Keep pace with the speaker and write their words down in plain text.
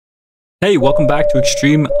Hey, welcome back to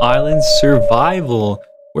Extreme Island Survival.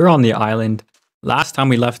 We're on the island. Last time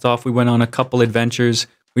we left off, we went on a couple adventures.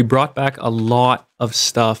 We brought back a lot of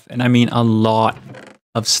stuff, and I mean a lot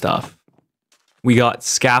of stuff. We got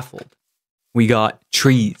scaffold. We got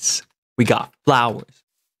trees. We got flowers.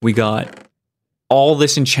 We got all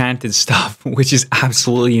this enchanted stuff, which is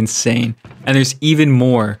absolutely insane. And there's even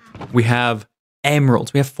more. We have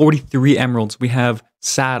emeralds. We have 43 emeralds. We have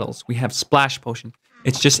saddles. We have splash potion.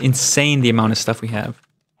 It's just insane the amount of stuff we have.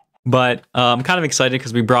 But I'm kind of excited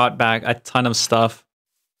because we brought back a ton of stuff.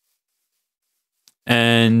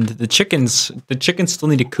 And the chickens still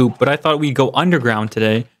need to coop, but I thought we'd go underground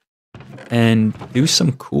today and do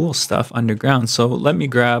some cool stuff underground. So let me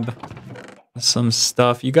grab some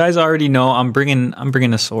stuff. You guys already know I'm bringing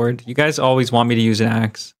a sword. You guys always want me to use an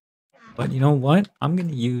axe. But you know what? I'm going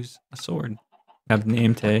to use a sword. I have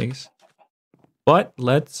name tags. But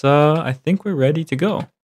let's, I think we're ready to go.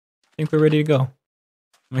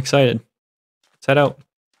 I'm excited. Let's head out.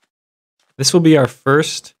 This will be our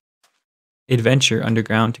first adventure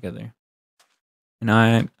underground together. And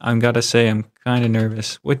I'm gotta say, I'm kind of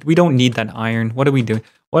nervous. We don't need that iron. What are we doing?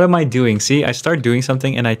 What am I doing? See, I start doing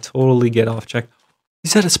something and I totally get off track.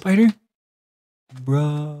 Is that a spider?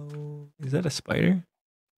 Bro, is that a spider?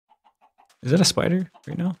 Is that a spider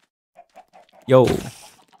right now? Yo,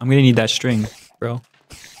 I'm gonna need that string. Bro,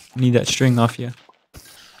 I need that string off you.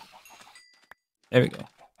 There we go.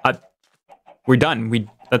 We're done.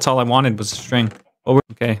 That's all I wanted was a string. Oh,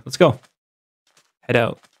 okay, let's go. Head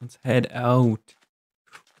out. Let's head out.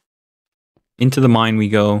 Into the mine we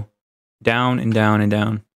go. Down and down and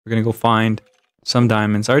down. We're gonna go find some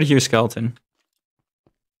diamonds. I already hear a skeleton.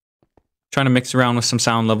 Trying to mix around with some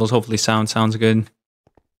sound levels. Hopefully sounds good.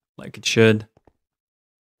 Like it should.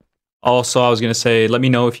 Also, I was going to say, let me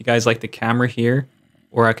know if you guys like the camera here,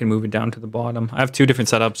 or I can move it down to the bottom. I have two different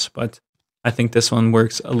setups, but I think this one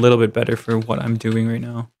works a little bit better for what I'm doing right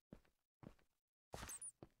now.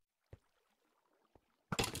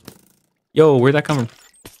 Yo, where'd that come from?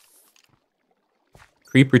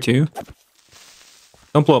 Creeper too?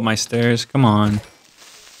 Don't blow up my stairs, come on.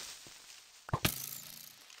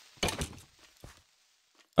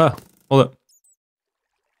 Oh, hold up.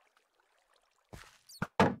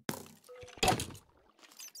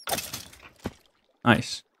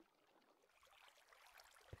 Nice.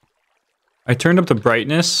 I turned up the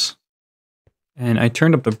brightness. And I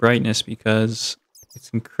turned up the brightness because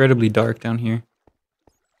it's incredibly dark down here.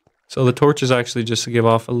 So the torches actually just give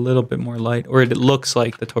off a little bit more light. Or it looks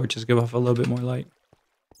like the torches give off a little bit more light.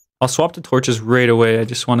 I'll swap the torches right away. I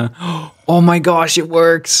just want to... Oh my gosh, it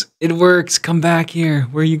works! It works! Come back here.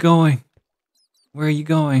 Where are you going? Where are you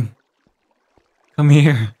going? Come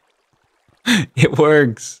here. It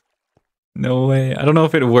works. No way. I don't know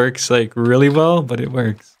if it works like really well, but it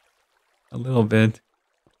works. A little bit.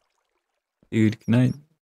 Dude, can I...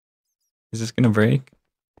 Is this gonna break?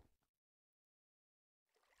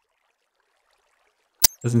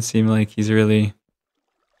 Doesn't seem like he's really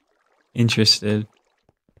interested.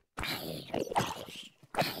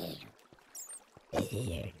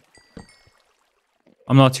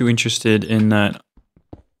 I'm not too interested in that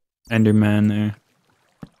Enderman there.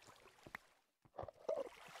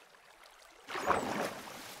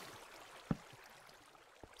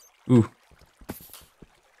 Ooh.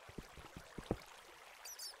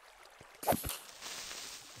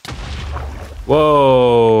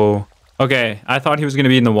 Whoa. Okay, I thought he was going to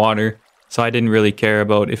be in the water, so I didn't really care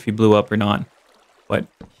about if he blew up or not. But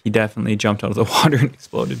he definitely jumped out of the water and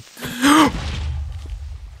exploded.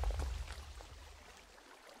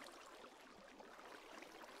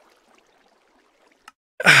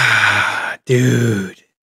 Dude.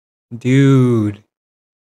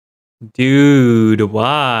 Dude,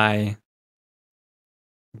 why?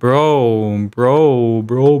 Bro,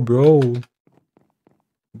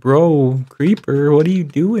 creeper, what are you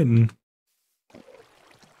doing?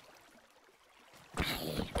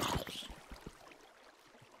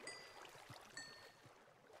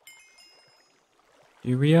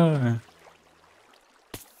 Here we are.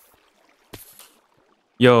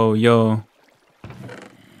 Yo.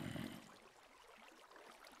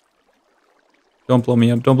 Don't blow me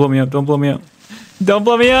up. Don't blow me up.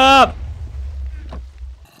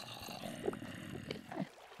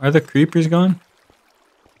 Are the creepers gone?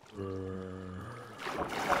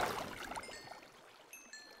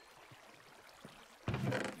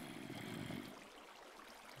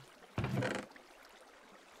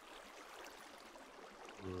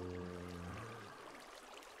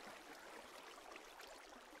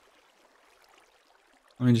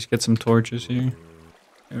 Let me just get some torches here.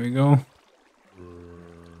 There we go.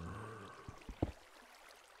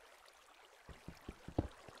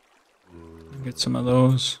 Get some of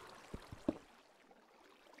those.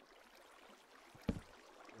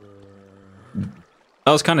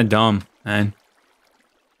 That was kind of dumb, man.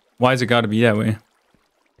 Why's it got to be that way?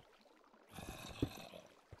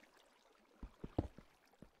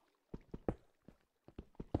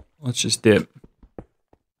 Let's just dip.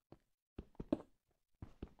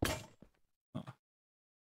 Oh.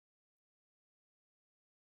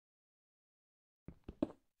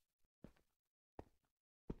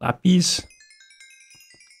 Lappies.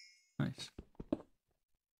 Nice.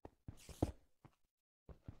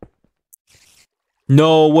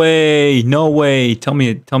 No way! No way! Tell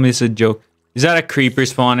me this is a joke. Is that a creeper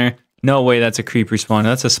spawner? No way, that's a creeper spawner.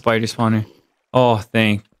 That's a spider spawner. Oh,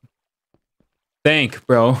 thank,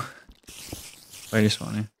 bro. Spider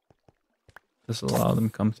spawner. Just allow them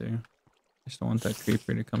to come through. I just don't want that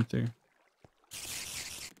creeper to come through.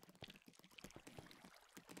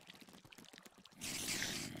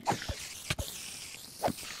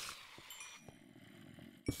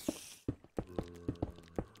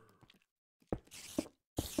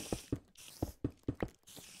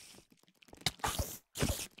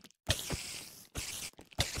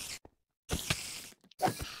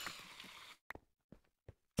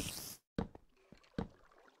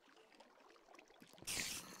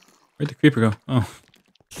 Where'd the creeper go? Oh.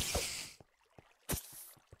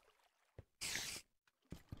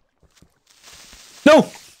 No!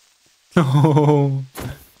 No!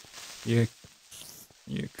 You're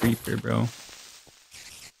a creeper, bro.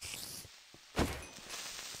 I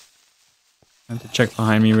have to check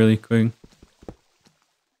behind me really quick.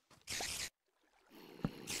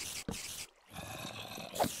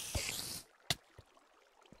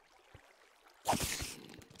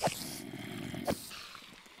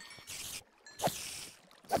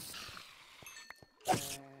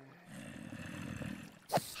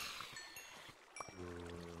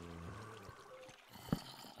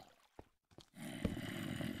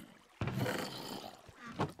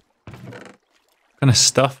 What kind of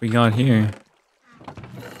stuff we got here?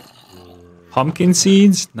 Pumpkin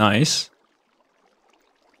seeds? Nice.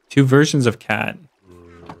 2 versions of cat.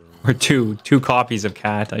 Or two copies of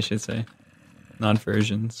cat, I should say. Not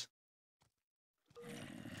versions.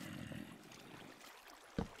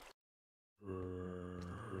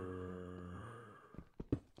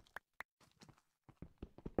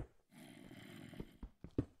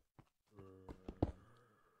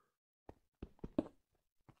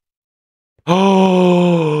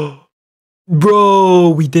 Oh, bro,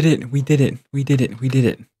 we did it. We did it. We did it. We did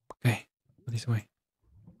it. Okay, put these away.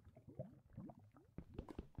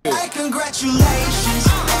 Congratulations.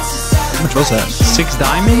 How much was that? 6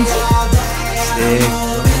 diamonds?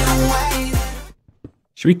 Sick.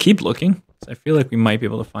 Should we keep looking? I feel like we might be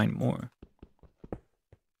able to find more.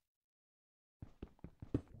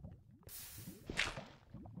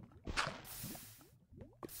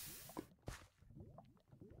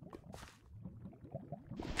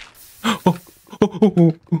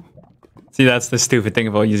 See, that's the stupid thing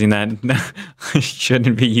about using that. I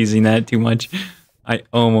shouldn't be using that too much. I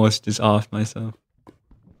almost just offed myself.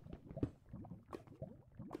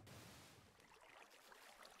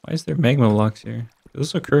 Why is there magma blocks here? Do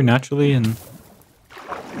those occur naturally and...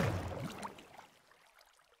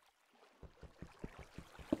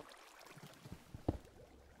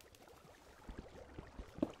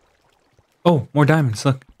 Oh, more diamonds,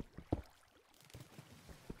 look.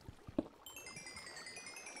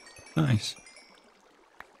 Nice.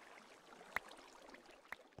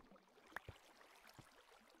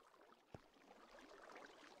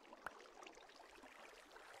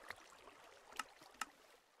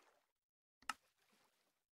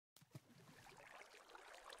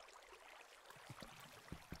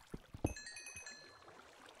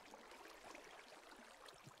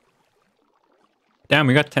 Damn,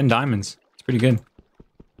 we got 10 diamonds. It's pretty good.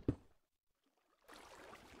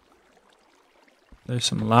 There's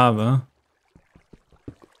some lava.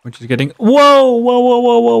 Which is getting... Whoa! Whoa, whoa,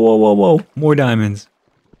 whoa, whoa, whoa, whoa, whoa. More diamonds.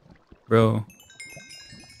 Bro.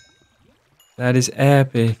 That is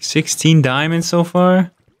epic. 16 diamonds so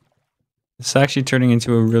far? It's actually turning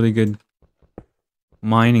into a really good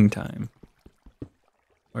mining time.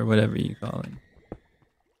 Or whatever you call it.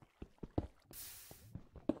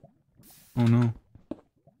 Oh no.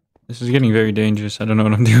 This is getting very dangerous. I don't know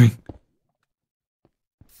what I'm doing.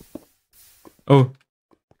 Oh.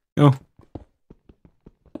 No.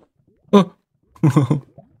 Oh.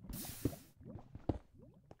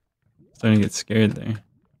 Starting to get scared there.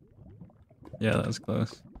 Yeah, that was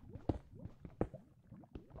close.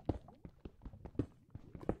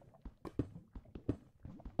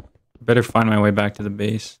 Better find my way back to the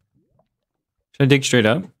base. Should I dig straight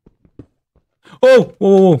up? Oh, whoa,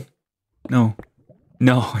 whoa, whoa. No.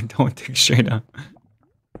 No, don't dig straight up.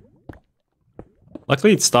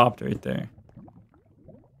 Luckily it stopped right there.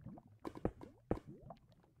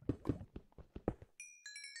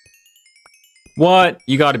 What?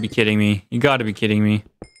 You gotta be kidding me. You gotta be kidding me.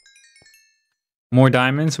 More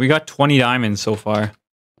diamonds? We got 20 diamonds so far.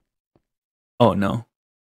 Oh no.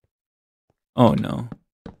 Oh no.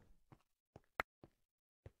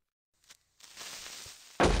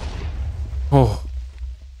 Oh.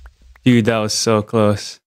 Dude, that was so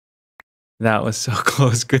close. That was so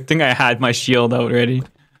close. Good thing I had my shield out ready.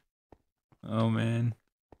 Oh man.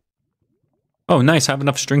 Oh nice, I have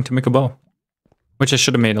enough string to make a bow. Which I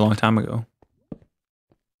should have made a long time ago.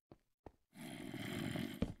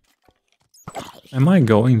 Am I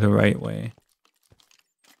going the right way?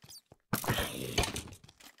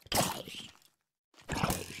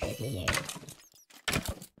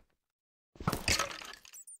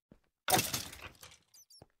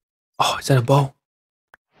 Oh, is that a bow?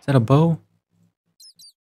 Is that a bow?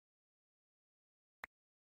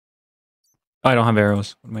 Oh, I don't have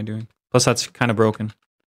arrows. What am I doing? Plus, that's kind of broken.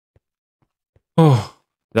 Oh,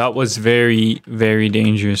 that was very, very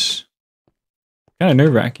dangerous. Kind of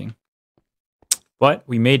nerve-wracking. But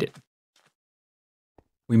we made it.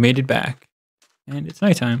 We made it back. And it's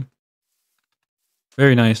nighttime.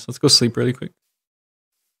 Very nice. Let's go sleep really quick.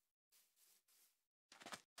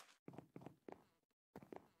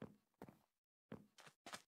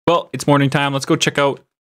 Well, it's morning time. Let's go check out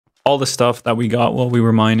all the stuff that we got while we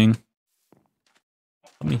were mining.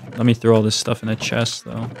 Let me throw all this stuff in a chest,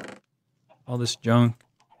 though. All this junk.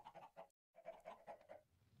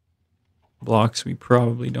 Blocks we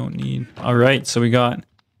probably don't need. All right, so we got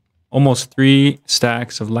almost 3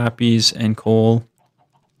 stacks of lapis and coal.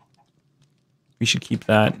 We should keep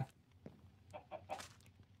that.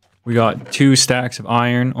 We got 2 stacks of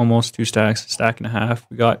iron, almost 2 stacks, a stack and a half.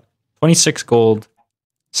 We got 26 gold,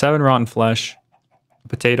 7 rotten flesh, a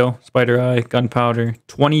potato, spider eye, gunpowder,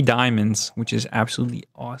 20 diamonds, which is absolutely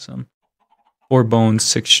awesome. 4 bones,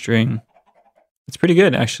 6 string. It's pretty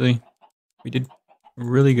good, actually. We did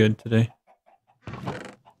really good today.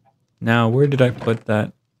 Now, where did I put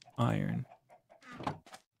that iron?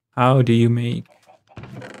 How do you make...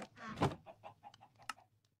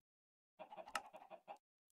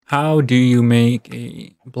 How do you make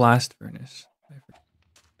a blast furnace?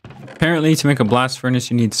 Apparently, to make a blast furnace,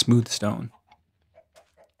 you need smooth stone.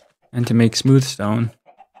 And to make smooth stone,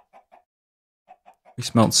 we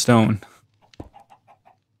smelt stone.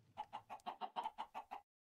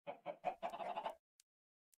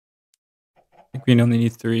 I think we only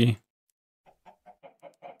need 3.